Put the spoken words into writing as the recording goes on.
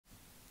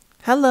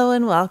Hello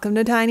and welcome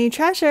to Tiny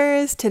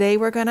Treasures. Today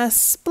we're going to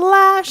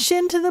splash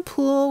into the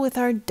pool with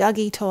our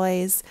Duggee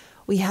toys.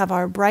 We have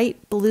our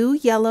bright blue,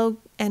 yellow,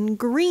 and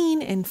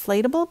green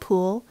inflatable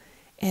pool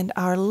and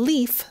our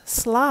leaf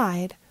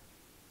slide.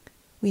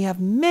 We have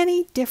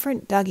many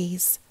different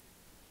Duggies.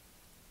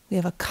 We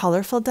have a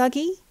colorful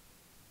Duggee.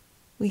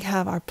 We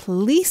have our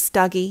police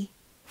Duggee,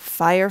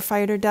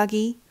 firefighter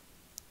Duggee,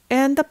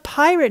 and the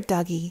pirate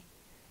Duggee.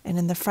 And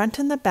in the front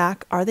and the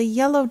back are the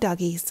yellow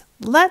Duggies.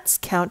 Let's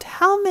count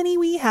how many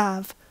we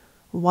have.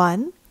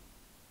 1,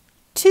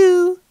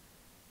 2,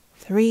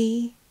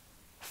 3,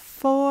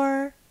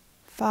 4,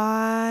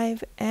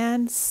 5,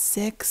 and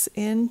 6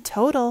 in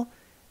total.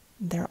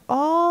 They're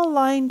all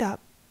lined up,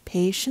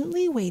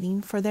 patiently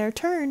waiting for their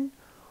turn.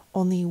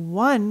 Only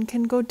one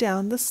can go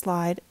down the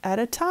slide at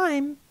a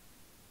time.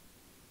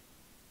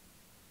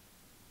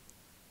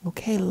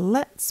 Okay,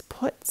 let's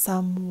put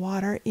some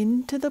water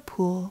into the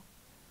pool.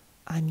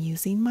 I'm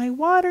using my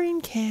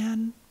watering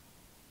can.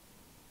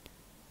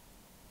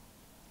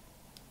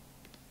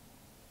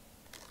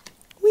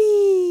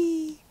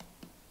 Whee!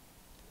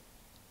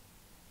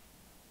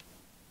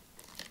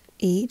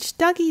 Each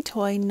Duggee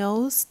toy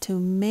knows to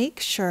make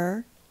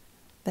sure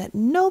that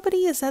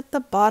nobody is at the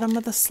bottom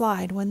of the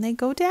slide when they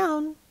go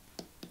down.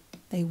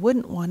 They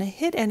wouldn't want to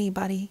hit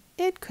anybody.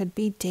 It could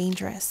be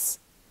dangerous.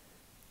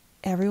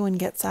 Everyone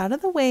gets out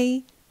of the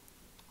way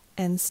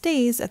and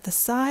stays at the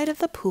side of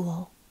the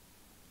pool.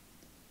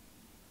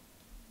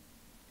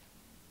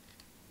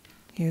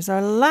 Here's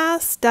our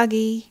last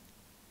Duggee.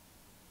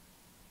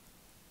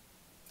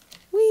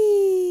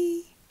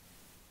 Whee!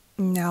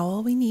 Now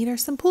all we need are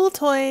some pool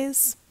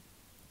toys.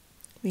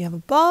 We have a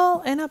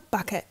ball and a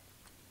bucket.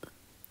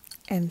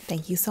 And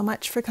thank you so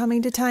much for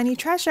coming to Tiny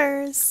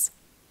Treasures.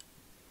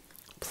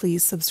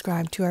 Please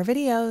subscribe to our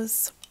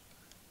videos.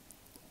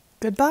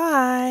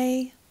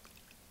 Goodbye.